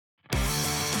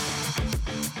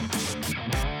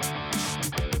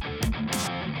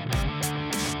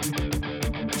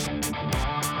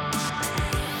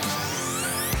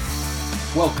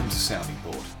welcome to Sounding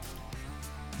Board.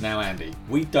 Now, Andy,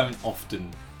 we don't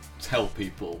often tell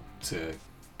people to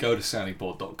go to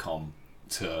soundingboard.com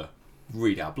to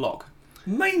read our blog,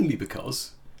 mainly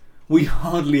because we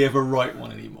hardly ever write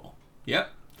one anymore.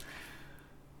 Yep.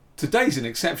 Today's an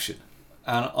exception,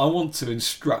 and I want to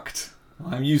instruct,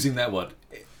 I'm using that word,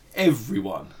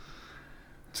 everyone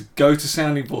to go to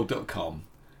soundingboard.com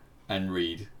and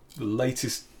read the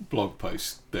latest blog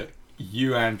post that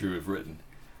you, Andrew, have written,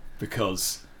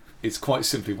 because it's quite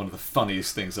simply one of the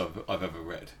funniest things I've ever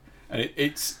read. And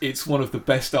it's one of the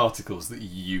best articles that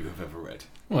you have ever read.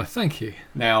 Well, thank you.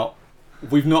 Now,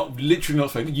 we've literally not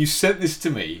spoken. You sent this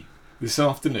to me this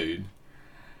afternoon,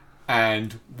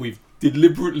 and we've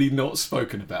deliberately not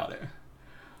spoken about it.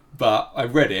 But I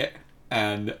read it,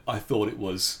 and I thought it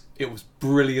was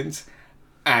brilliant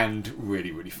and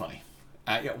really, really funny.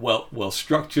 Yeah, well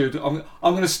structured. I'm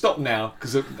going to stop now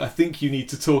because I think you need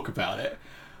to talk about it.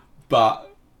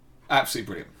 But absolutely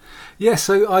brilliant. Yeah.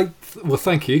 So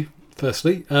thank you.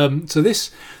 Firstly, so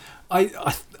this,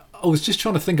 I was just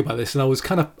trying to think about this, and I was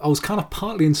kind of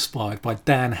partly inspired by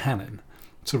Dan Hannon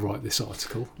to write this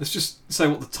article. Let's just say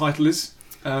what the title is.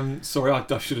 Sorry,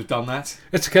 I should have done that.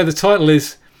 It's okay. The title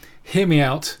is "Hear Me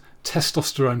Out: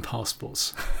 Testosterone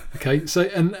Passports." Okay. So,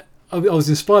 and I was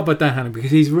inspired by Dan Hannon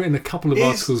because he's written a couple of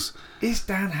articles. Is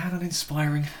Dan Hannon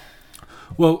inspiring?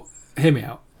 Well, hear me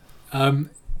out.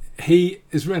 He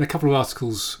has written a couple of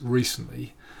articles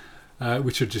recently,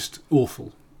 which are just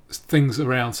awful things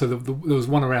around. So there was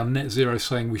one around net zero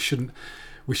saying we shouldn't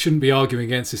be arguing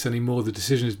against this anymore. The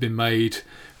decision has been made.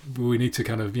 We need to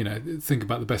kind of think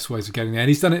about the best ways of getting there. And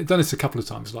he's done this a couple of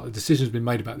times. Like, the decision has been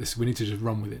made about this. We need to just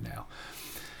run with it now.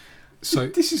 So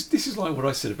this is like what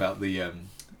I said about the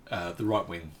right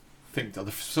wing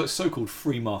the so-called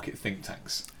free market think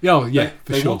tanks. Oh yeah,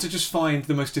 they want to just find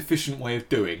the most efficient way of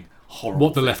doing horrible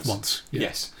what the things. left wants. Yeah.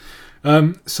 Yes.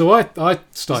 So I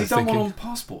started thinking. Has he done one on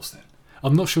passports then?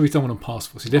 I'm not sure he's done one on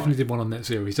passports. He definitely did one on net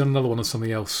zero. He's done another one on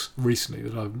something else recently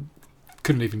that I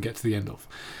couldn't even get to the end of.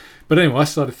 But anyway, I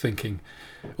started thinking.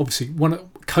 Obviously,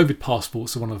 COVID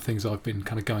passports are one of the things I've been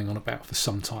kind of going on about for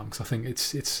some time, because I think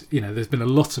it's there's been a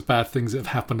lot of bad things that have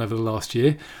happened over the last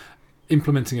year.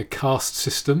 Implementing a caste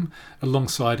system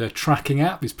alongside a tracking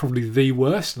app is probably the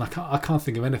worst, and I can't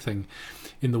think of anything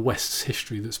in the West's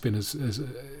history that's been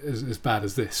as bad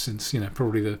as this since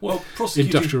probably the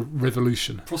Industrial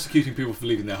Revolution. Prosecuting people for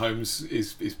leaving their homes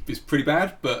is pretty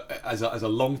bad, but as a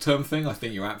long-term thing, I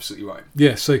think you're absolutely right.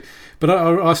 Yeah. So, but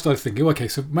I started thinking, okay,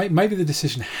 so maybe the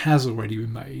decision has already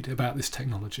been made about this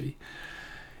technology.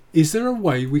 Is there a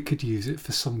way we could use it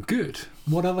for some good?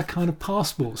 What other kind of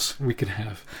passports we could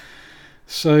have?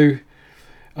 So,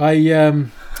 I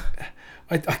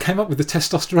came up with the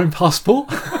testosterone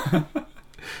passport.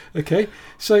 Okay,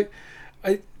 so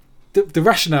the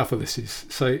rationale for this is,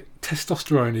 so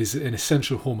testosterone is an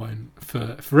essential hormone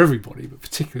for everybody, but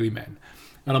particularly men.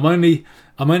 And I'm only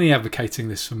advocating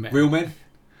this for men. Real men?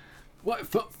 What,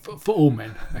 for all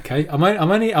men? Okay, I'm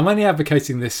only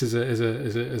advocating this as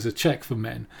a check for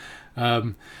men.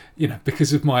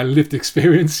 Because of my lived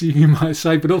experience, you might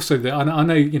say, but also that I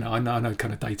know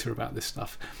kind of data about this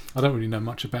stuff. I don't really know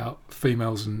much about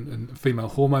females and female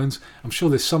hormones. I'm sure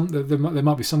there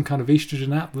might be some kind of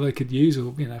estrogen app that they could use,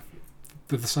 or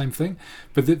for the same thing.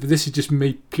 But this is just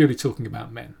me purely talking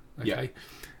about men, okay,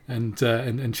 yeah. and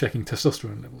checking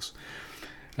testosterone levels.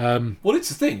 Well, it's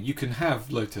the thing. You can have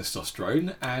low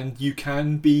testosterone, and you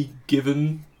can be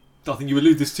given. I think you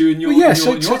alluded this to in your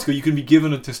article. You can be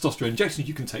given a testosterone injection.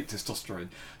 You can take testosterone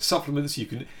supplements. You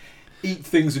can eat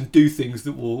things and do things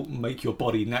that will make your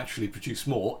body naturally produce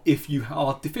more if you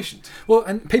are deficient. Well,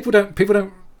 and people don't.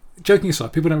 Joking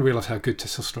aside, people don't realise how good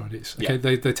testosterone is. Okay,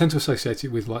 yeah. They tend to associate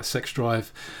it with like sex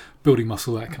drive, building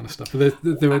muscle, that kind of stuff. But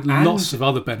there are lots of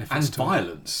other benefits and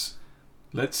violence.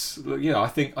 I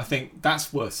think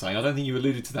that's worth saying. I don't think you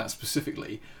alluded to that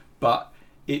specifically, but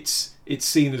it's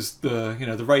seen as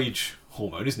the rage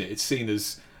hormone, isn't it? It's seen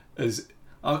as and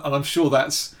I'm sure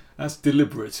that's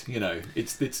deliberate.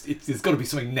 There's got to be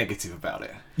something negative about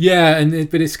it. Yeah,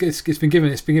 but it's been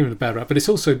given a bad rap. But it's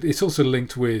also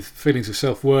linked with feelings of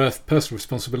self-worth, personal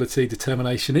responsibility,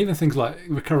 determination, even things like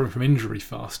recovering from injury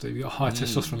faster. You've got a high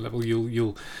testosterone level,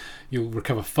 you'll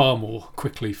recover far more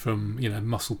quickly from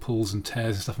muscle pulls and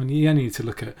tears and stuff. I mean, you only need to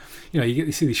look at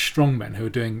you see these strong men who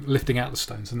are lifting out the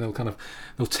stones, and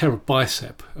they'll tear a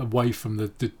bicep away from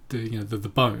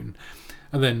the bone,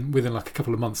 and then within like a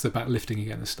couple of months they're back lifting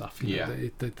again and stuff.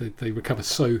 They recover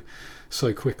so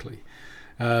quickly.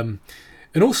 And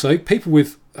also, people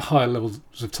with higher levels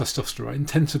of testosterone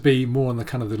tend to be more on the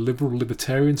kind of the liberal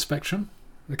libertarian spectrum.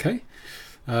 Okay.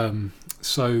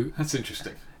 So That's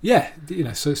interesting. yeah,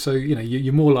 so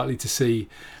you're more likely to see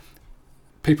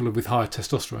people with higher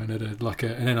testosterone at an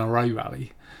NRA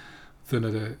rally than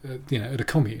at a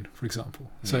commune, for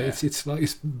example. So Yeah.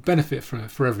 it's benefit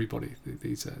for everybody,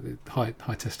 these the high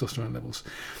testosterone levels.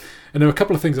 And there are a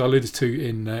couple of things I alluded to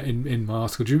in my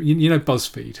article. You know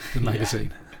BuzzFeed, the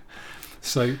magazine.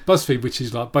 So BuzzFeed, which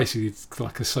is basically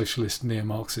a socialist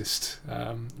neo-Marxist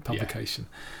publication.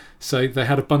 So they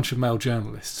had a bunch of male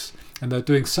journalists, and they're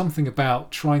doing something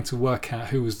about trying to work out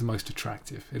who was the most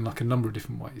attractive in a number of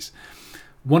different ways.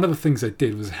 One of the things they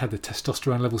did was they had the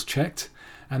testosterone levels checked,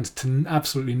 and to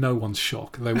absolutely no one's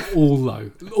shock, they were all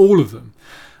low, all of them.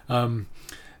 I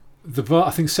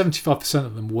think 75%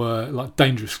 of them were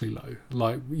dangerously low,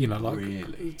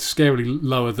 Really? scarily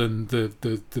lower than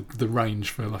the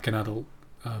range for an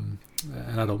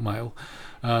adult male.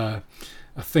 I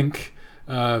think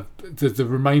the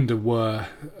remainder were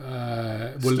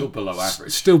Still below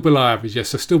average. Still below average, yes.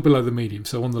 So still below the medium.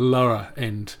 So on the lower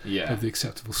end Yeah. of the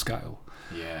acceptable scale.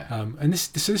 Yeah. And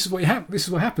this is what this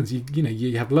is what happens.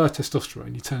 You have lower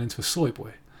testosterone, you turn into a soy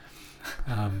boy.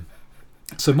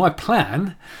 So my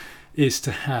plan is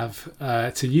to have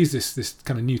to use this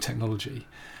kind of new technology.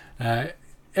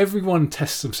 Everyone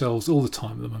tests themselves all the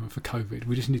time at the moment for COVID.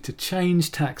 We just need to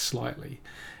change tack slightly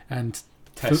and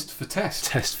Test for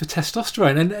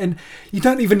testosterone, and you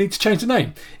don't even need to change the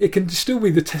name. It can still be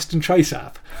the Test and Trace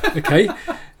app. Okay.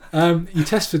 You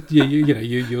test for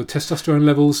your testosterone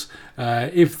levels.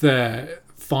 If they're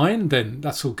fine, then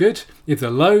that's all good. If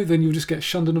they're low, then you'll just get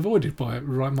shunned and avoided by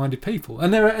right-minded people.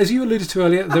 And there are, as you alluded to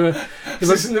earlier,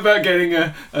 This isn't about getting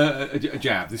a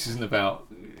jab. This isn't about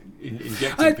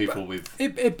injecting people with.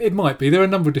 It might be. There are a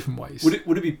number of different ways.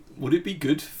 Would it be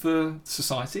good for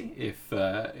society if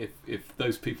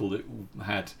those people that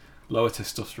had lower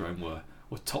testosterone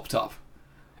were topped up?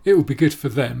 It would be good for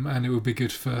them, and it would be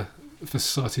good for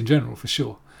society in general, for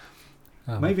sure.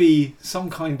 Maybe some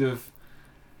kind of.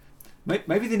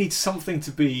 Maybe they need something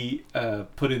to be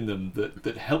put in them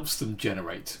that helps them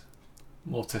generate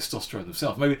more testosterone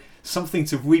themselves. Maybe something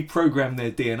to reprogram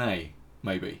their DNA.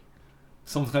 Maybe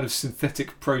some kind of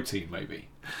synthetic protein. Maybe.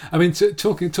 I mean,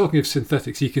 talking of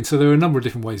synthetics, so there are a number of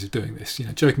different ways of doing this.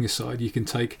 Joking aside,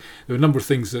 there are a number of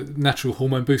things that natural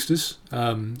hormone boosters.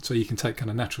 So you can take kind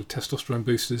of natural testosterone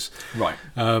boosters. Right.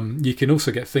 You can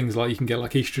also get things like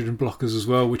estrogen blockers as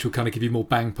well, which will kind of give you more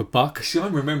bang per buck. See,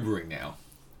 I'm remembering now,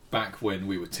 back when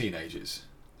we were teenagers,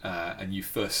 and you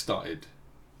first started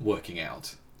working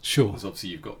out. Sure. Because obviously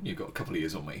you've got a couple of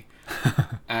years on me,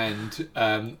 and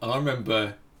I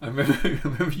remember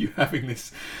you having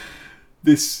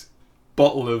this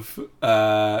bottle of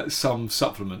some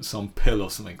supplement, some pill or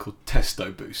something called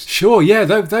Testo Boost. Sure, yeah,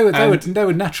 they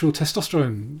were natural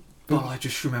testosterone. But I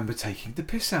just remember taking the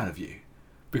piss out of you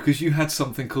because you had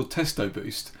something called Testo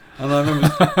Boost, and I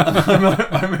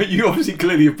remember you obviously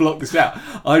clearly have blocked this out.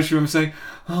 I just remember saying,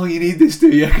 "Oh, you need this, do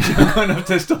you? Because you don't have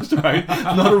testosterone.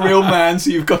 I'm not a real man, so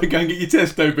you've got to go and get your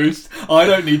Testo Boost. I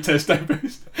don't need Testo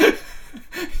Boost."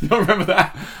 You don't remember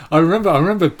that? I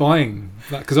remember buying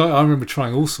that because I remember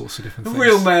trying all sorts of different things. A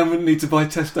real man wouldn't need to buy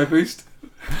Testo Boost.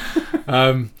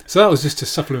 So that was just to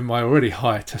supplement my already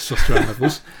high testosterone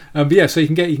levels. But yeah, so you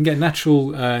can get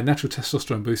natural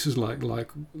testosterone boosters like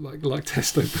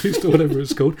Testo Boost or whatever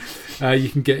it's called. You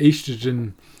can get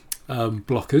estrogen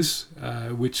blockers,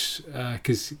 which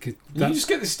because you just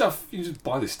get this stuff. You just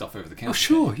buy this stuff over the counter. Oh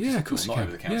sure, yeah, of course you can. Not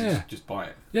over the counter, yeah. just buy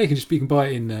it. Yeah, you can buy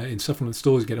it in supplement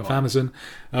stores. You get it off Amazon.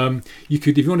 You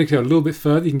could, if you want to go a little bit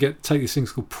further, you can take these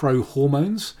things called pro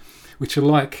hormones, which are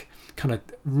like kind of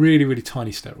really, really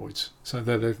tiny steroids. So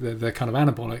they're kind of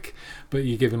anabolic, but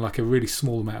you're given like a really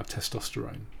small amount of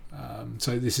testosterone.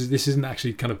 So this isn't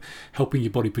actually kind of helping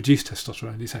your body produce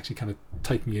testosterone. It's actually kind of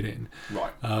taking it in.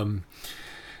 Right.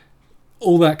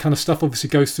 All that kind of stuff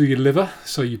obviously goes through your liver,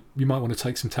 so you might want to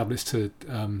take some tablets to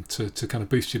kind of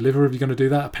boost your liver if you're going to do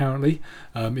that. Apparently,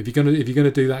 if you're going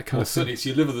to do that kind of thing, it's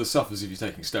your liver that suffers if you're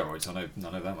taking steroids. I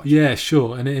know that much. Yeah,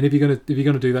 sure. And if you're going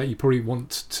to do that, you probably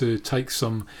want to take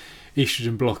some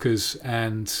estrogen blockers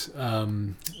and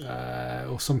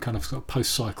or some kind of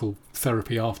post-cycle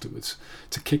therapy afterwards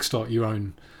to kickstart your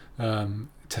own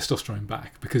testosterone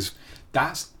back, because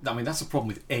that's a problem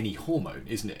with any hormone,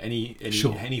 isn't it?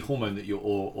 Any hormone that you're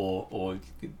or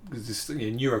this,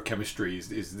 neurochemistry is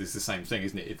the same thing,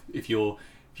 isn't it? If your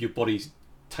body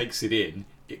takes it in,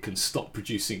 it can stop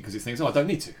producing because it thinks, I don't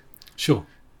need to. Sure.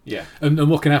 Yeah. And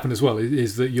what can happen as well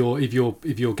is that if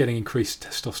you're getting increased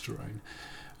testosterone,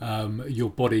 your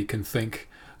body can think,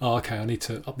 oh, okay, I need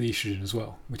to up the estrogen as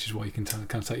well, which is why you can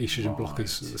kind of take estrogen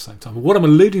blockers at the same time. But what I'm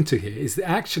alluding to here is that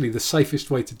actually the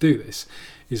safest way to do this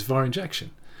is via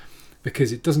injection,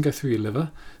 because it doesn't go through your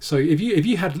liver. So if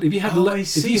you had I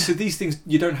see. So these things,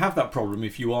 you don't have that problem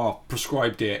if you are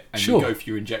prescribed it and you go for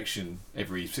your injection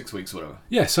every 6 weeks or whatever.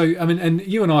 Yeah. So I mean, and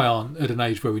you and I aren't at an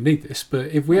age where we need this, but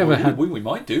if we ever had, we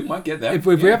might get there. If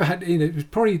we ever had, it was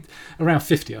probably around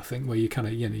 50, I think, where you kind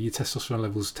of, your testosterone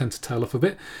levels tend to tail off a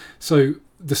bit. So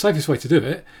the safest way to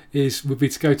do it would be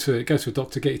to go to a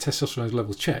doctor, get your testosterone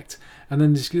levels checked, and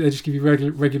then they just give you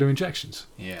regular injections.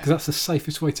 Yeah, because that's the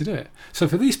safest way to do it. So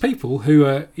for these people who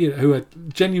are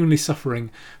genuinely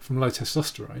suffering from low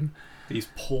testosterone, these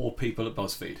poor people at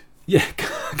BuzzFeed,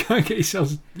 go and get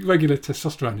yourselves regular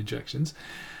testosterone injections,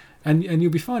 and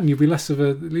you'll be fine. You'll be less of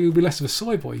a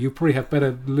soy boy. You'll probably have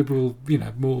better liberal,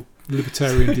 more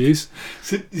libertarian views.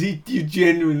 So you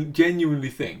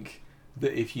genuinely think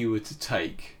that if you were to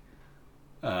take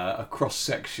a cross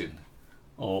section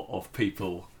of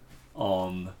people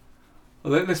on,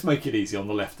 let's make it easy, on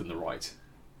the left and the right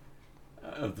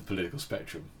of the political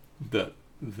spectrum, that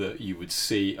you would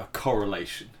see a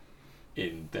correlation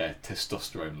in their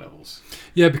testosterone levels?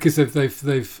 Yeah, because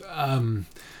they've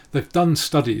done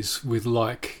studies with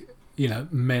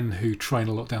men who train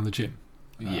a lot down the gym.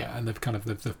 And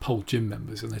they've polled gym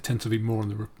members, and they tend to be more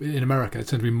in America. They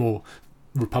tend to be more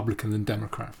Republican than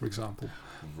Democrat, for example.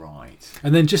 Right.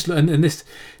 And then just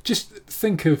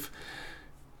think of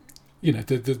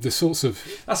the sorts of,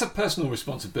 that's a personal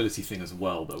responsibility thing as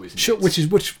well, though, isn't it? Which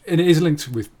and it is linked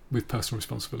with personal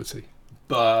responsibility.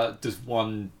 But does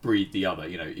one breed the other?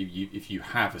 If you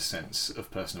have a sense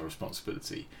of personal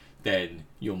responsibility, then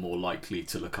you're more likely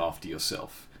to look after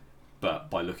yourself. But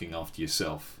by looking after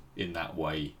yourself in that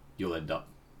way, you'll end up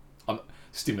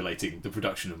stimulating the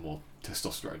production of more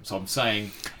testosterone. So I'm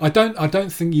saying, I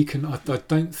don't think you can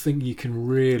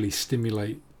really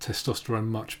stimulate testosterone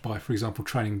much by, for example,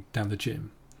 training down the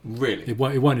gym. Really, it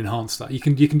won't enhance that. You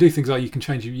can do things like you can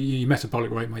change your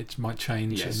metabolic rate might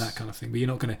change, and that kind of thing. But you're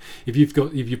not going to, if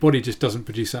your body just doesn't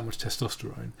produce that much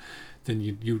testosterone, then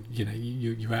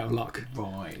you're out of luck.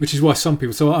 Right. Which is why some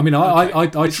people. So I mean, I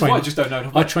train. I just don't know.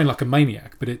 I train like a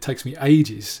maniac, but it takes me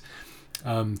ages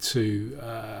to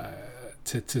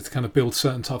kind of build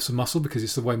certain types of muscle, because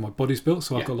it's the way my body's built.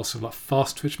 So I've got lots of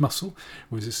fast twitch muscle,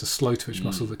 whereas it's a slow twitch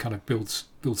muscle that kind of builds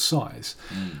size,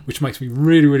 which makes me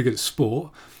really, really good at sport,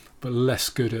 but less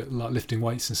good at lifting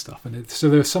weights and stuff. And so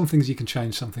there are some things you can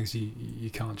change, some things you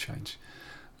can't change.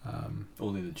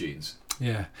 All in the genes.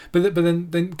 Yeah, but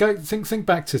then go think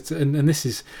back to and this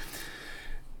is,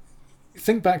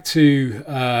 think back to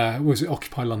was it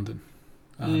Occupy London?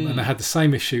 And they had the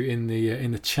same issue in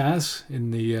the Chaz, in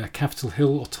the Capitol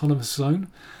Hill Autonomous Zone,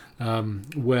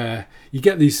 where you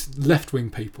get these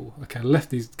left-wing people,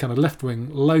 these kind of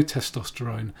left-wing, low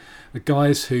testosterone, the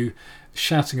guys who are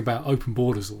shouting about open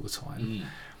borders all the time.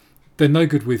 They're no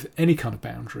good with any kind of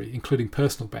boundary, including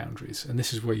personal boundaries, and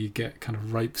this is where you get kind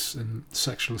of rapes and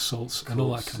sexual assaults and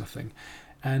all that kind of thing.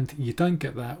 And you don't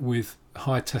get that with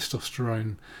high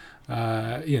testosterone,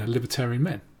 libertarian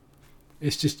men.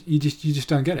 It's just you just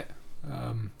don't get it.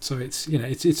 So it's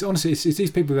honestly it's these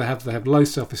people that have low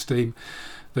self-esteem.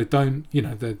 They don't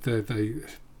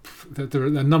there are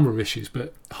a number of issues,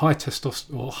 but higher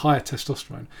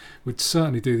testosterone would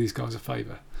certainly do these guys a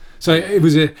favour. So it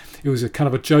was a kind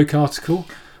of a joke article,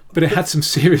 but it had some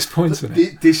serious points in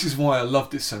it. This is why I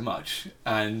loved it so much,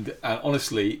 and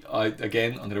honestly, I'm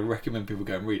going to recommend people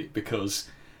go and read it, because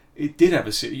it did have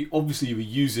obviously you were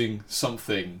using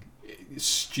something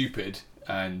stupid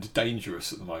and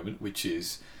dangerous at the moment, which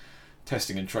is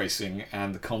testing and tracing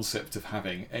and the concept of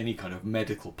having any kind of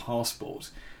medical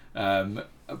passport,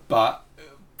 but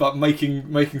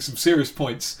making some serious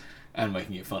points and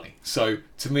making it funny. So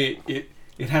to me, it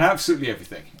had absolutely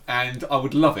everything, and I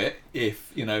would love it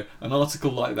if an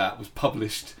article like that was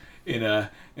published in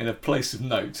a place of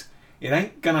note. It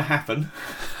ain't gonna happen.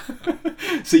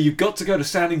 So you've got to go to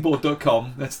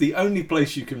soundingboard.com. That's the only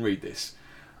place you can read this.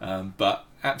 But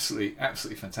absolutely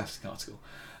fantastic article.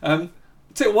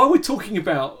 So while we're talking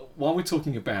about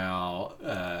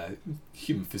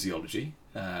human physiology,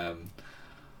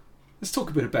 let's talk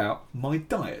a bit about my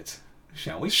diet,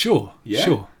 shall we? Sure. Yeah.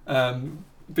 Sure.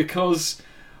 Because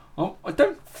I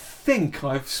don't think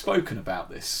I've spoken about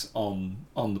this on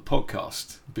the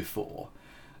podcast before,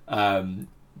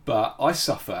 but I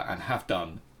suffer and have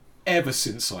done ever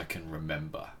since I can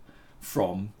remember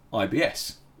from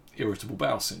IBS, irritable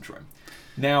bowel syndrome.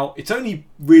 Now, it's only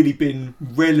really been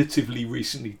relatively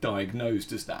recently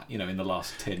diagnosed as that, in the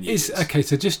last 10 years. Okay,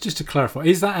 so just to clarify,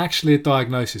 is that actually a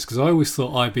diagnosis? Because I always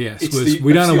thought IBS It's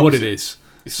we don't know what it opposite.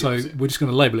 is. So we're just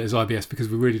going to label it as IBS because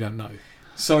we really don't know.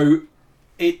 So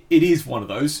it is one of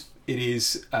those. It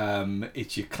is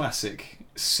it's your classic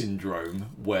syndrome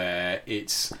where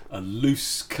it's a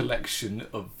loose collection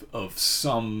of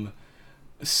some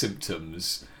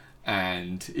symptoms,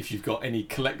 and if you've got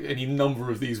any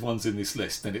number of these ones in this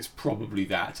list, then it's probably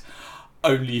that.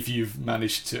 Only if you've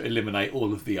managed to eliminate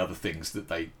all of the other things that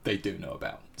they do know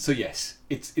about. So yes,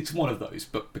 it's one of those,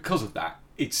 but because of that,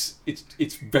 it's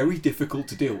very difficult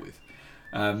to deal with,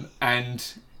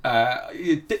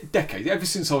 decades ever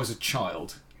since I was a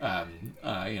child.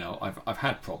 I've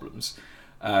had problems,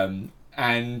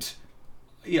 and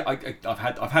yeah, I've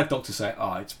had doctors say,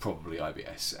 it's probably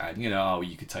IBS, and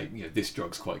you could take this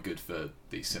drug's quite good for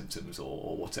these symptoms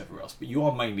or whatever else, but you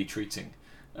are mainly treating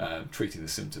the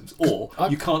symptoms, or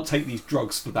you can't take these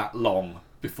drugs for that long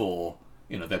before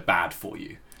they're bad for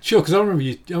you. Sure, because I remember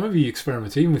you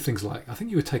experimenting even with things like, I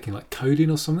think you were taking like codeine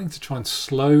or something to try and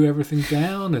slow everything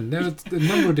down, and there were a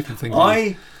number of different things.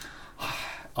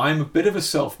 I'm a bit of a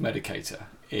self-medicator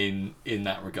in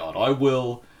that regard. I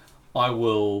will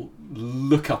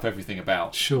look up everything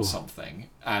about something,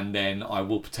 and then I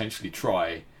will potentially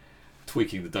try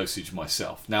tweaking the dosage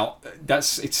myself. Now,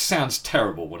 it sounds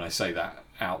terrible when I say that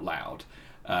out loud.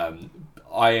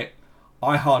 I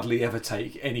hardly ever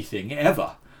take anything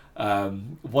ever.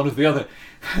 One of the other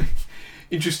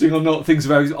interesting or not things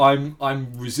about it is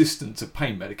I'm resistant to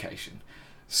pain medication,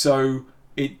 so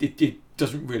it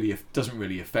doesn't really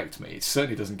affect me. It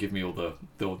certainly doesn't give me all the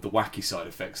wacky side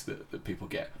effects that people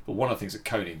get. But one of the things that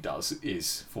codeine does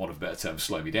is, for want of a better term,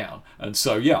 slow me down. And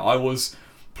so yeah, I was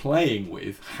playing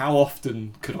with how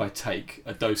often could I take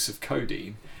a dose of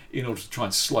codeine in order to try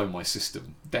and slow my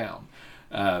system down.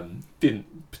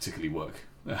 Didn't particularly work.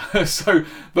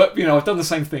 But I've done the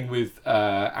same thing with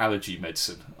allergy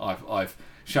medicine. I've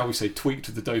shall we say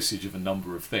tweaked the dosage of a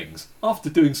number of things after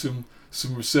doing some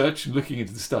research and looking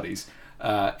into the studies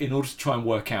in order to try and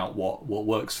work out what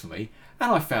works for me.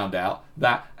 And I found out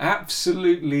that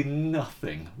absolutely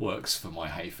nothing works for my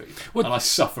hay fever, and I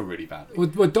suffer really badly.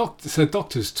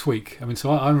 Doctors tweak. I mean,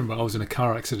 so I remember I was in a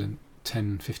car accident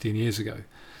 10, 15 years ago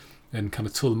and kind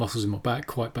of tore the muscles in my back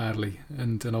quite badly,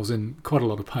 and I was in quite a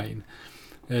lot of pain.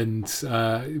 And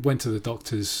went to the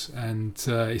doctors, and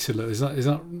he said, "Look, there's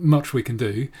not much we can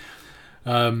do."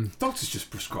 Doctors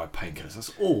just prescribe painkillers.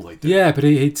 That's all they do. Yeah, but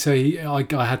he'd say I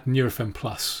had Nurofen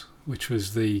Plus, which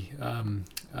was the kind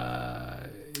of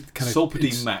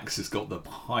Solpadeine Max has got the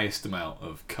highest amount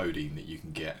of codeine that you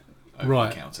can get over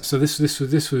the counter. So this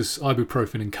was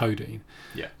ibuprofen and codeine.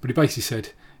 Yeah. But he basically said,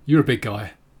 "You're a big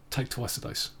guy. Take twice the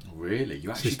dose." Really? You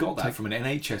actually got that from an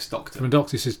NHS doctor? From a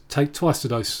doctor who says, take twice the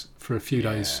dose for a few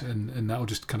days, and that will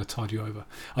just kind of tide you over.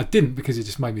 I didn't, because it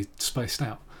just made me spaced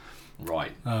out.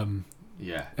 Right.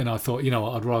 Yeah. And I thought,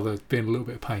 I'd rather be in a little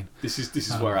bit of pain. This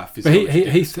is where our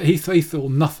physiology But he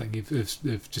thought nothing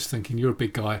of just thinking, you're a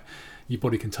big guy, your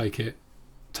body can take it,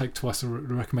 take twice the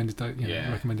recommended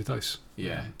dose.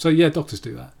 Yeah. So yeah, doctors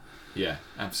do that. Yeah,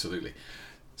 absolutely.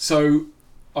 So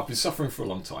I've been suffering for a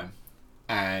long time,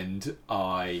 and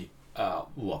I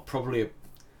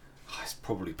it's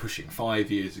probably pushing 5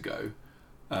 years ago,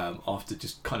 after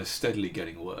just kind of steadily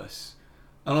getting worse,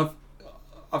 and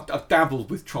I've dabbled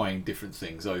with trying different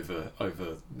things over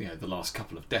the last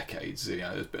couple of decades,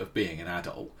 of being an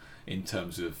adult, in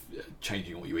terms of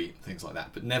changing what you eat and things like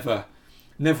that, but never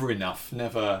enough,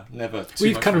 never too much. Well,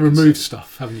 you've kind of removed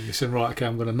stuff, haven't you? You said, right, okay,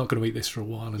 I'm not going to eat this for a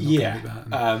while, and not going to eat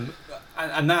that.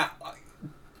 And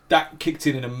that kicked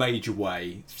in a major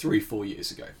way 3-4 years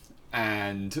ago,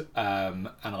 and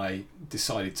I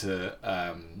decided to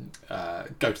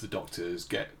go to the doctors,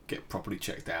 get properly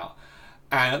checked out,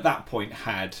 and at that point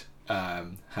had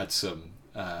some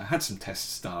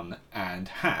tests done, and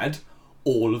had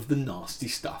all of the nasty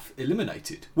stuff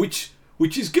eliminated, which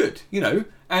is good,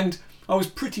 and I was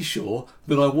pretty sure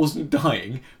that I wasn't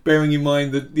dying, bearing in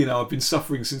mind that I've been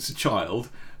suffering since a child,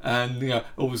 and I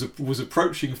was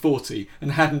approaching 40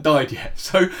 and hadn't died yet.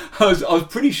 So I was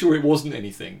pretty sure it wasn't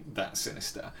anything that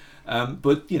sinister.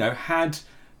 But had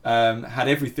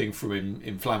everything from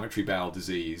inflammatory bowel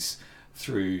disease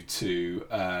through to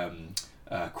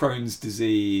Crohn's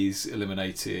disease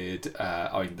eliminated.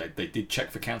 They did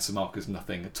check for cancer markers,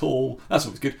 nothing at all. That's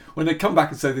always good. When they come back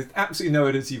and say there's absolutely no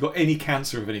evidence you've got any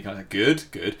cancer of any kind, good.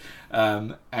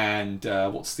 And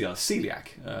what's the other?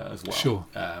 Celiac as well. Sure.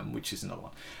 Which is another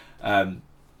one.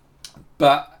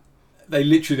 But they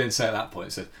literally then say at that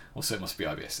point, said, well, so it must be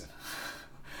IBS then.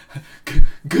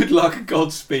 good luck,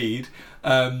 Godspeed.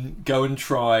 Go and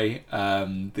try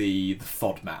the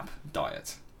FODMAP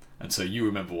diet. And so you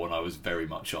remember when I was very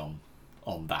much on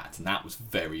that, and that was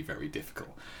very, very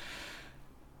difficult.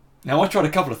 Now, I tried a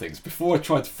couple of things. Before I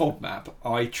tried FODMAP,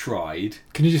 I tried...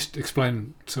 Can you just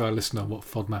explain to our listener what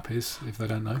FODMAP is, if they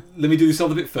don't know? Let me do this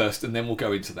other bit first, and then we'll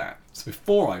go into that. So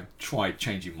before I tried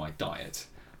changing my diet,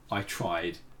 I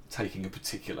tried taking a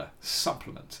particular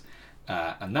supplement.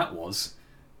 And that was,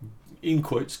 in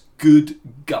quotes, good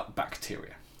gut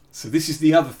bacteria. So this is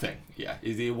the other thing,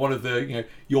 one of the,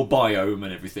 your biome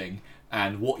and everything,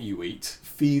 and what you eat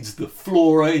feeds the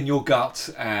flora in your gut,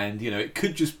 and it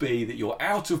could just be that you're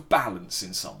out of balance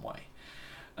in some way.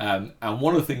 And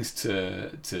one of the things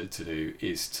to do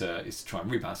is to try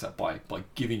and rebalance that by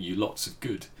giving you lots of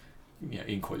good,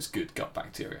 in quotes, good gut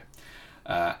bacteria.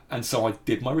 And so I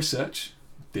did my research,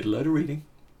 did a load of reading,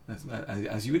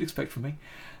 as you would expect from me,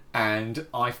 and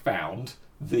I found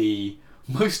the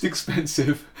most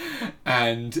expensive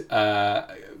and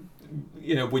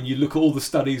when you look at all the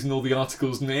studies and all the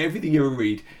articles and everything you ever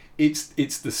read,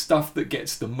 it's the stuff that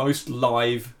gets the most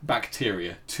live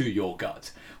bacteria to your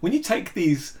gut. When you take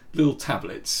these little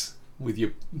tablets with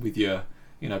your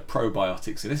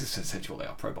probiotics, and this is essentially what they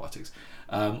are, probiotics,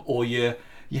 or you're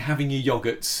having your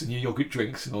yogurts and your yogurt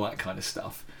drinks and all that kind of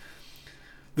stuff,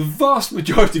 the vast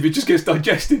majority of it just gets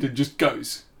digested and just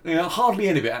goes. Hardly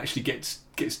any of it actually gets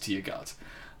to your gut.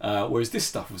 Whereas this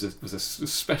stuff was a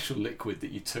special liquid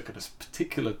that you took at a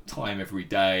particular time every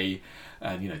day,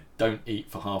 and don't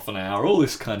eat for half an hour, all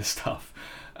this kind of stuff,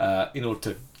 in order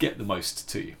to get the most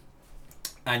to you.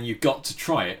 And you got to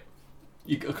try it.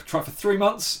 You got to try it for 3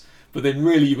 months, but then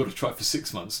really you got to try it for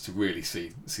 6 months to really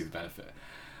see the benefit.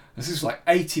 And this is like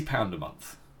 £80 a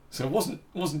month, so it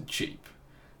wasn't cheap.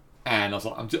 And I was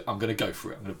like, I'm going to go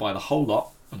for it. I'm going to buy the whole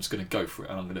lot. I'm just going to go for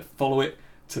it, and I'm going to follow it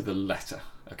to the letter.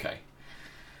 Okay.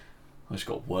 I just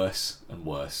got worse and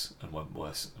worse and went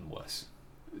worse and worse,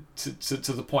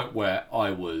 to the point where I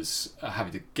was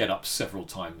having to get up several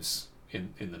times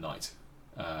in the night.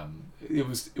 It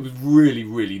was really,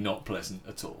 really not pleasant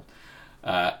at all.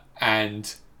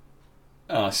 And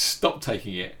I stopped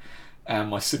taking it, and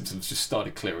my symptoms just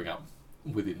started clearing up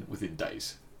within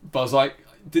days. But I was like,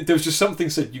 there was just something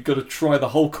said you've got to try the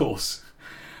whole course.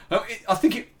 I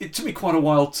think it took me quite a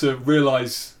while to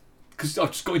realise, because I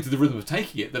just got into the rhythm of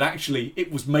taking it, that actually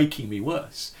it was making me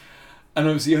worse. And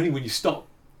it was the only when you stop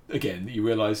again that you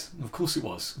realise, of course it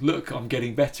was. Look, I'm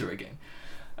getting better again.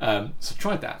 So I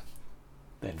tried that.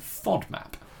 Then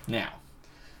FODMAP. Now,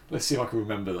 let's see if I can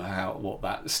remember what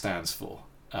that stands for.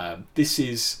 This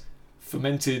is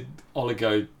fermented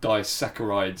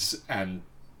oligodisaccharides and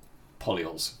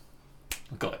polyols.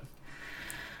 I've got it.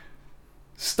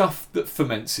 Stuff that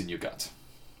ferments in your gut.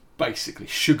 Basically,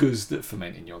 sugars that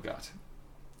ferment in your gut.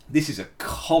 This is a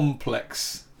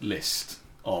complex list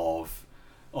of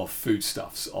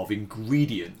foodstuffs, of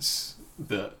ingredients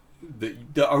that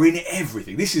are in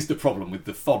everything. This is the problem with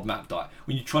the FODMAP diet.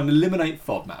 When you try and eliminate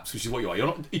FODMAPs, which is what you are, you're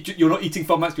not eating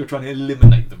FODMAPs. You're trying to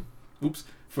eliminate them.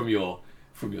 From your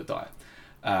diet.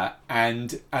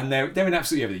 And they're in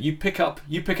absolutely everything. You pick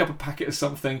up a packet of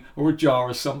something or a jar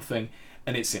of something,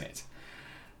 and it's in it.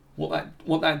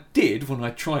 What that did when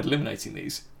I tried eliminating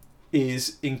these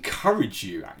is encourage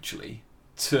you actually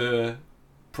to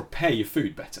prepare your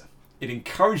food better. It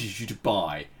encourages you to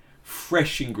buy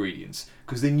fresh ingredients,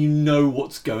 because then you know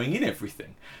what's going in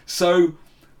everything. So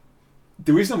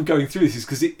the reason I'm going through this is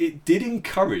because it did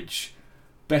encourage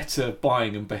better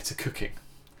buying and better cooking,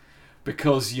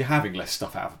 because you're having less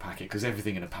stuff out of a packet, because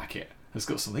everything in a packet has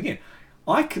got something in.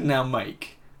 I can now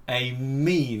make a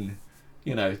mean,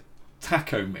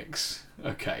 taco mix.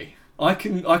 Okay, I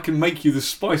can make you the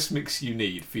spice mix you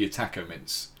need for your taco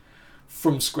mince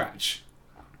from scratch,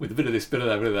 with a bit of this, bit of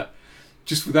that, bit of that,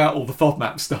 just without all the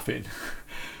FODMAP stuff in.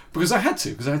 because I had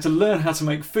to learn how to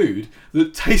make food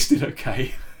that tasted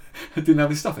okay and didn't have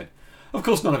this stuff in. Of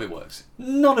course, none of it works.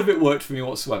 None of it worked for me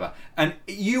whatsoever. And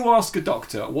you ask a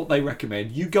doctor what they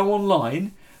recommend, you go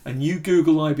online and you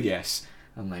Google IBS,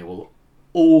 and they will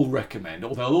all recommend,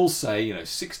 or they'll all say,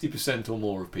 60% or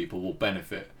more of people will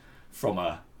benefit from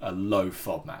a low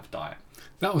FODMAP diet.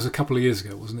 That was a couple of years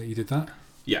ago, wasn't it? You did that?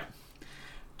 Yeah.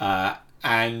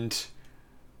 And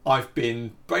I've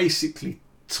been basically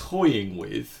toying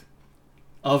with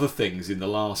other things in the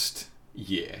last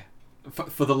year.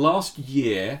 For the last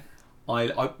year, I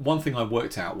one thing I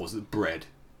worked out was that bread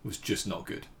was just not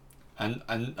good. And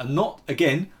not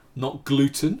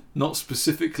gluten, not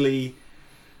specifically...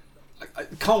 I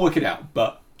can't work it out,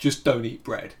 but just don't eat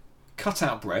bread. Cut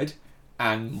out bread,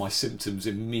 and my symptoms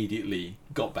immediately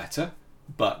got better,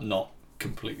 but not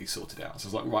completely sorted out. So I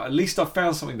was like, right, at least I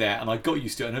found something there, and I got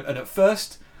used to it. And at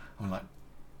first, I'm like,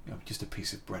 just a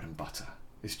piece of bread and butter.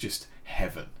 It's just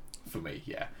heaven for me,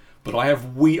 yeah. But I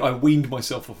weaned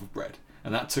myself off of bread,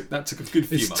 and that took a good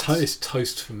few months. It's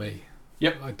toast for me.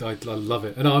 Yep, I love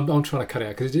it, and I'm trying to cut it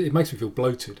out because it makes me feel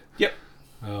bloated. Yep,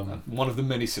 one of the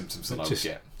many symptoms that I would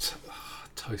get.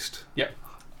 Toast. Yep,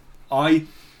 I'm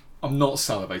not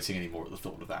salivating anymore at the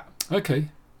thought of that. Okay.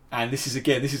 And this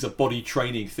is a body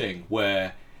training thing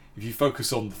where if you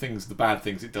focus on the bad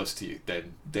things it does to you,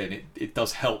 then it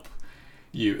does help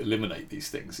you eliminate these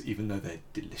things, even though they're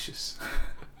delicious.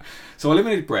 So I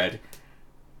eliminated bread.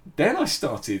 Then I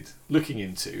started looking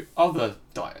into other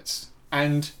diets.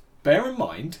 And bear in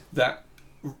mind that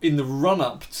in the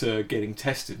run-up to getting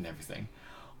tested and everything,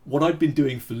 what I'd been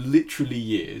doing for literally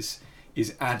years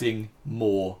is adding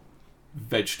more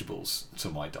vegetables to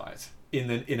my diet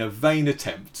in a vain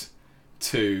attempt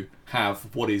to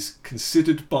have what is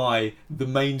considered by the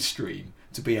mainstream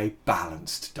to be a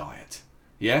balanced diet.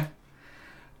 Yeah?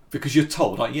 Because you're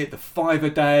told, like, the 5 a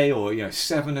day or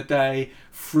 7 a day,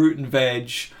 fruit and veg.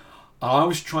 And I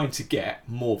was trying to get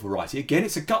more variety. Again,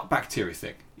 it's a gut bacteria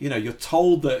thing. You're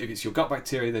told that if it's your gut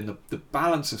bacteria, then the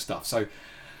balance of stuff. So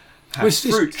have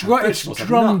fruit, have vegetables, it's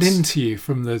drummed nuts. into you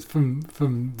from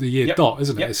the year dot,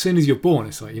 isn't it? As soon as you're born,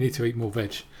 it's like you need to eat more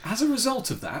veg. As a result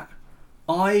of that,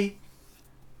 I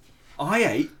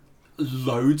ate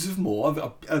loads of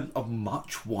more, a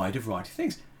much wider variety of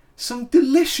things. Some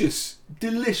delicious,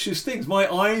 delicious things. My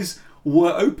eyes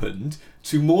were opened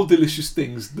to more delicious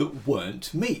things that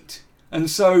weren't meat. And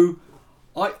so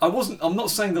I'm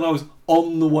not saying that I was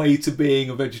on the way to being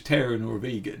a vegetarian or a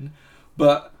vegan,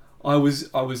 but I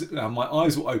was my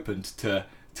eyes were opened to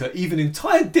even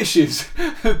entire dishes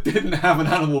that didn't have an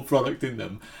animal product in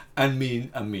them, and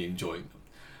me enjoying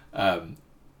them.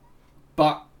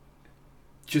 But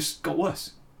just got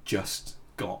worse.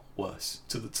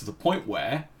 To the point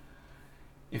where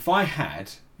if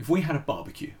we had a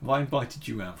barbecue, if I invited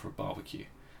you round for a barbecue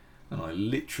and I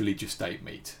literally just ate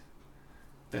meat,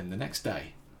 then the next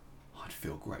day I'd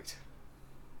feel great.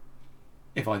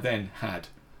 If I then had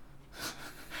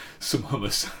some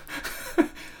hummus,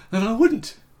 then I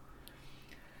wouldn't.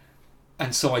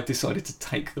 And so I decided to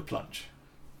take the plunge.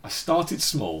 I started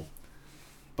small,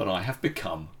 but I have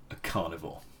become a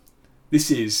carnivore.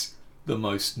 This is the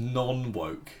most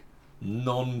non-woke,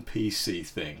 non-PC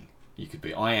thing you could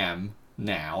be. I am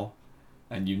now,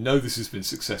 and this has been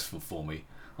successful for me,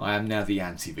 I am now the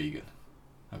anti-vegan.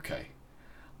 Okay.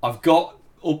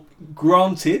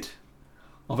 Granted,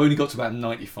 I've only got to about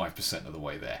 95% of the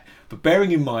way there. But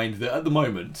bearing in mind that at the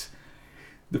moment,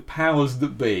 the powers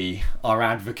that be are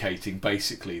advocating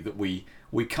basically that we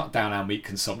cut down our meat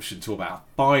consumption to about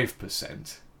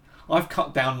 5%. I've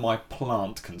cut down my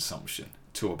plant consumption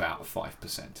to about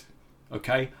 5%.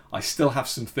 Okay? I still have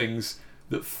some things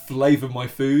that flavour my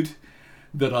food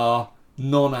that are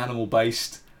non-animal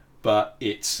based, but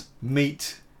it's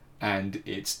meat and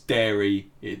it's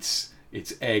dairy, it's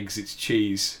eggs, it's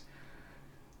cheese.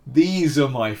 These are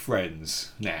my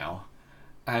friends now,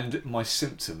 and my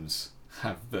symptoms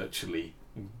have virtually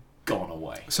gone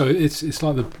away. So it's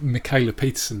like the Michaela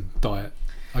Peterson diet,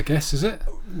 I guess, is it?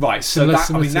 Right. So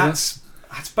that's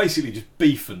basically just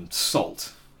beef and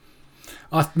salt.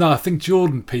 I think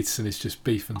Jordan Peterson is just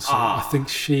beef and salt. I think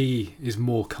she is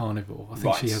more carnivore. I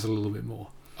think she has a little bit more.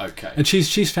 Okay. And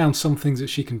she's found some things that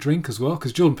she can drink as well,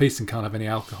 because Jordan Peterson can't have any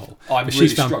alcohol. But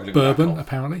she's found bourbon,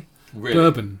 apparently. Really?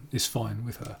 Bourbon is fine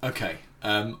with her. Okay.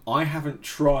 I haven't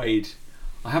tried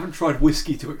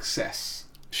whiskey to excess.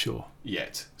 Sure.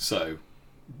 Yet. So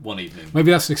one evening.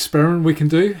 Maybe that's an experiment we can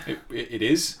do. It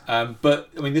is. But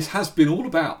I mean, this has been all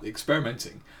about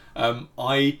experimenting.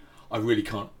 I really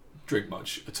can't drink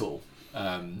much at all.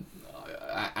 And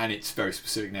it's very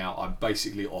specific now. I'm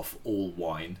basically off all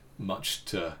wine, much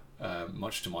to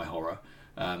my horror.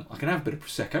 I can have a bit of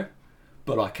Prosecco,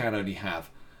 but I can only have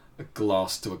a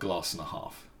glass to a glass and a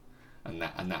half, and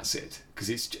that's it, because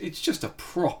it's just a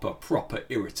proper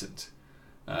irritant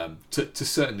to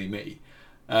certainly me.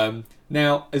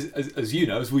 Now, as you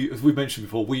know, as we mentioned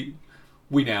before, we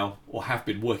now or have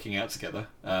been working out together.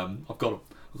 I've got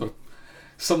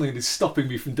something that is stopping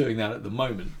me from doing that at the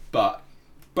moment, but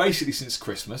basically since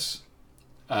Christmas,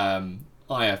 I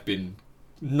have been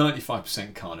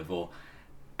 95% carnivore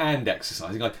and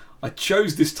exercising. I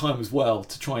chose this time as well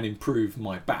to try and improve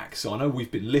my back. So I know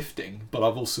we've been lifting, but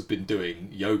I've also been doing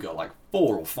yoga like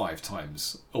 4 or 5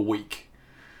 times a week.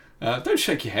 Don't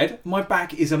shake your head. My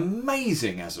back is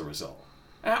amazing as a result.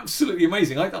 Absolutely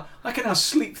amazing. I can now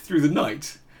sleep through the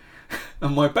night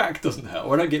and my back doesn't hurt,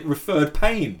 or I don't get referred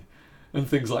pain and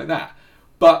things like that.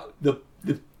 But the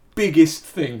biggest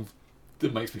thing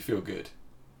that makes me feel good,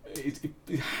 it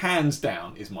hands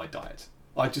down, is my diet.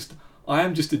 I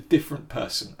am just a different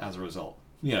person as a result.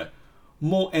 You know,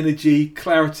 more energy,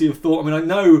 clarity of thought. I mean, I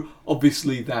know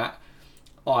obviously that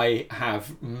I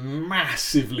have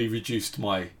massively reduced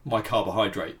my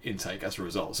carbohydrate intake as a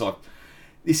result. So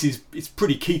it's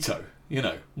pretty keto. You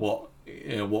know what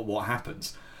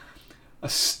happens. A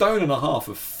stone and a half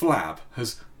of flab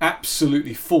has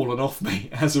absolutely fallen off me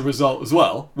as a result as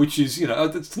well, which is,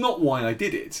 that's not why I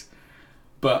did it,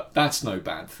 but that's no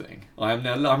bad thing. I'm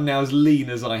now as lean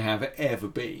as I have ever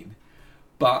been,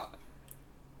 but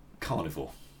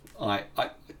carnivore. I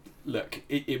look,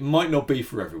 it might not be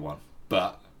for everyone,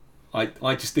 but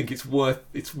I just think it's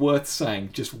worth saying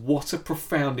just what a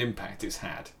profound impact it's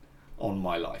had on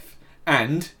my life,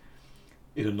 and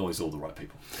it annoys all the right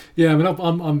people. Yeah, I mean,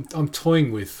 I'm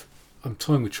toying with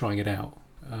trying it out.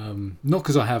 Not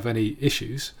because I have any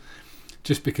issues,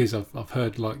 just because I've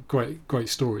heard like great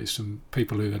stories from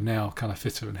people who are now kind of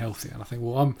fitter and healthy, and I think,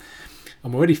 well,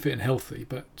 I'm already fit and healthy,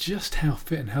 but just how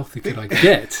fit and healthy could I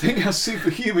get? Think how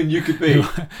superhuman you could be.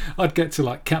 I'd get to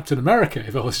like Captain America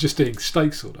if I was just eating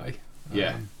steaks all day.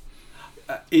 Yeah,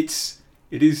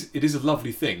 It is a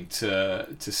lovely thing to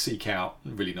seek out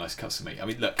really nice cuts of meat. I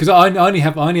mean, look, because I only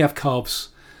have carbs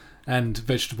and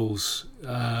vegetables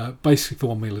basically for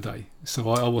one meal a day. So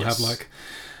I will have like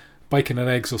bacon and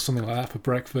eggs or something like that for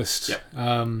breakfast. Yep.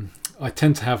 I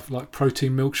tend to have like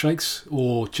protein milkshakes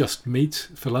or just meat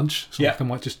for lunch. So I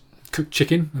might just cook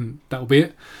chicken and that'll be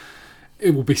it.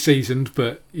 It will be seasoned,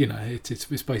 but it's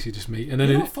basically just meat. And then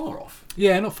you're not far off.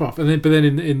 Yeah, not far off. And then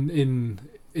in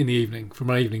the evening, for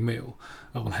my evening meal,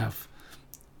 I will have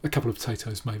a couple of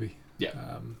potatoes maybe.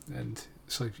 Yeah. And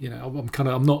so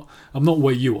I'm not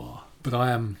where you are, but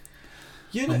I am.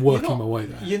 I'm working my way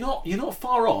there. You're not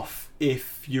far off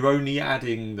if you're only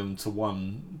adding them to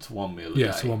one meal a day.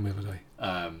 Yeah, to one meal a day.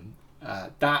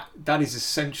 That is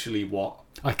essentially what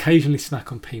I occasionally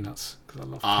snack on peanuts because I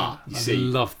love peanuts. I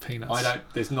love peanuts. I don't.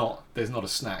 There's not a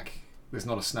snack. There's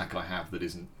not a snack I have that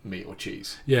isn't meat or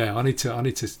cheese. Yeah, I need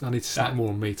to snack more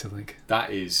on meat. I think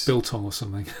that is biltong or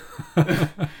something.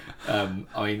 I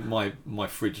mean, my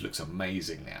fridge looks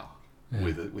amazing now. Yeah.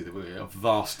 With a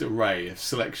vast array of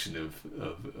selection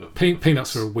of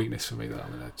peanuts are a weakness for me though. I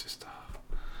mean, they're just.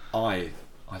 I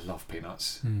love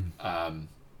peanuts,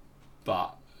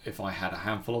 but if I had a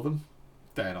handful of them,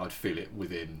 then I'd feel it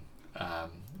within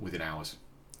hours.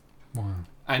 Wow.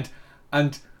 And I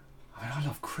mean, I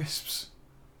love crisps.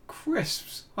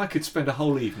 Crisps. I could spend a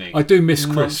whole evening. I do miss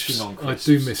crisps. On crisps.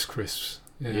 I do miss crisps.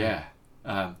 Yeah.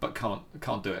 But can't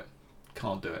do it.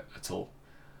 Can't do it at all.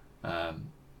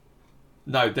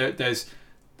 No,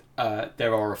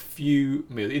 there are a few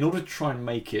meals in order to try and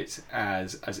make it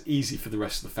as easy for the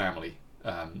rest of the family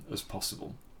as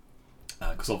possible.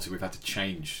 Because obviously we've had to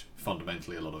change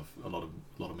fundamentally a lot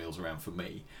of meals around for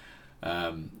me.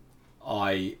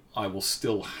 I will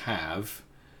still have,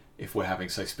 if we're having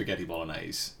say spaghetti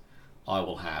bolognese, I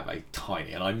will have a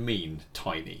tiny, and I mean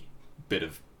tiny, bit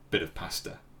of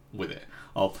pasta with it.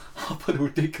 I'll put a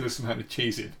ridiculous amount of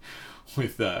cheese in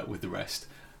with the rest.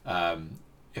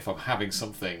 If I'm having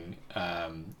something,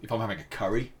 if I'm having a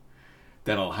curry,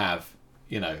 then I'll have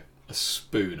a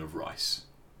spoon of rice,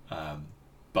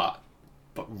 but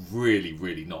really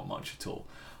really not much at all.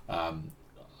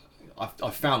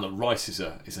 I've found that rice is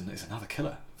another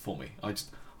killer for me. I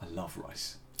love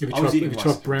rice. Have you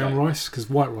tried brown rice? Because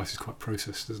white rice is quite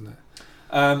processed, isn't it?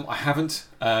 I haven't,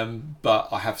 but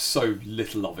I have so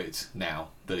little of it now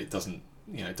that it doesn't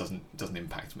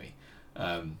impact me.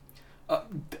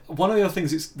 One of the other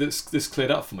things that's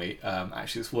cleared up for me,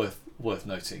 actually, it's worth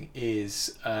noting,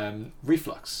 is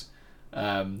reflux.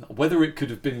 Whether it could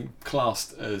have been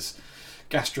classed as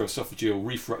gastroesophageal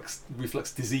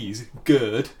reflux disease,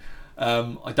 GERD,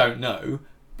 I don't know.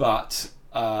 But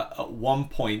at one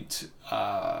point,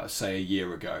 say a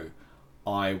year ago,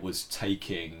 I was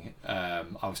taking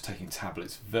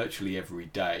tablets virtually every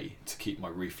day to keep my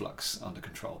reflux under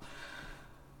control.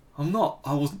 I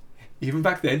wasn't, even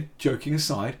back then, joking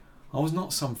aside, I was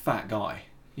not some fat guy,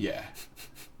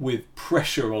 with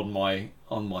pressure on my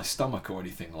stomach or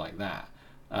anything like that.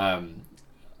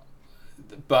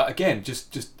 But again,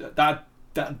 just that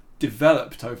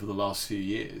developed over the last few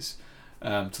years,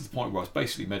 to the point where I was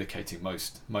basically medicating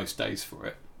most days for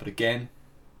it. But again,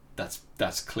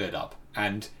 that's cleared up,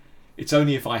 and it's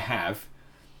only if I have,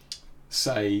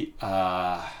 say,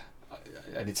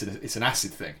 and it's an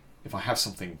acid thing. If I have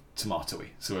something tomatoey,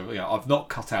 so I've not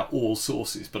cut out all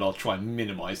sauces, but I'll try and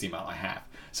minimise the amount I have.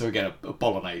 So again, a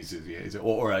bolognese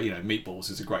or meatballs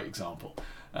is a great example.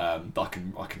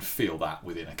 I can feel that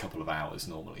within a couple of hours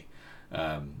normally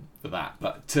for that.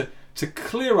 But to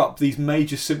clear up these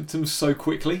major symptoms so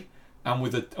quickly, and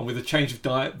with a change of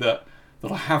diet that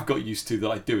I have got used to, that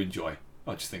I do enjoy,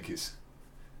 I just think is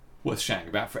worth shouting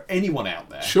about for anyone out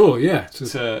there. Sure, yeah.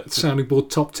 To sounding board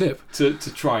top tip to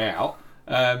try out.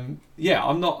 I'm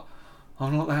not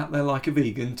out there like a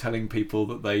vegan telling people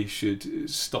that they should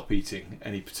stop eating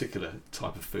any particular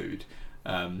type of food.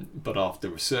 But after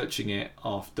researching it,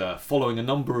 after following a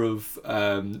number of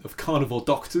carnivore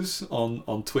doctors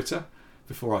on Twitter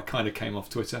before I kind of came off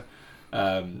Twitter,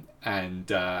 and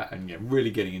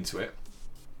really getting into it,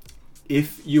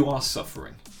 if you are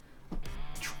suffering,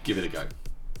 give it a go.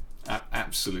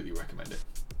 Absolutely recommend it.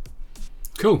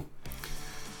 Cool.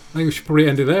 I think we should probably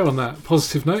end it there on that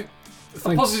positive note.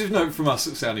 A positive note from us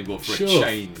at Sounding Board for a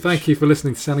change. Thank you for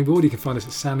listening to Sounding Board. You can find us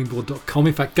at soundingboard.com.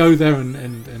 In fact, go there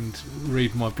and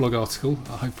read my blog article.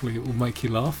 Hopefully it will make you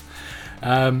laugh.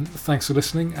 Thanks for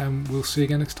listening, and we'll see you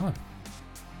again next time.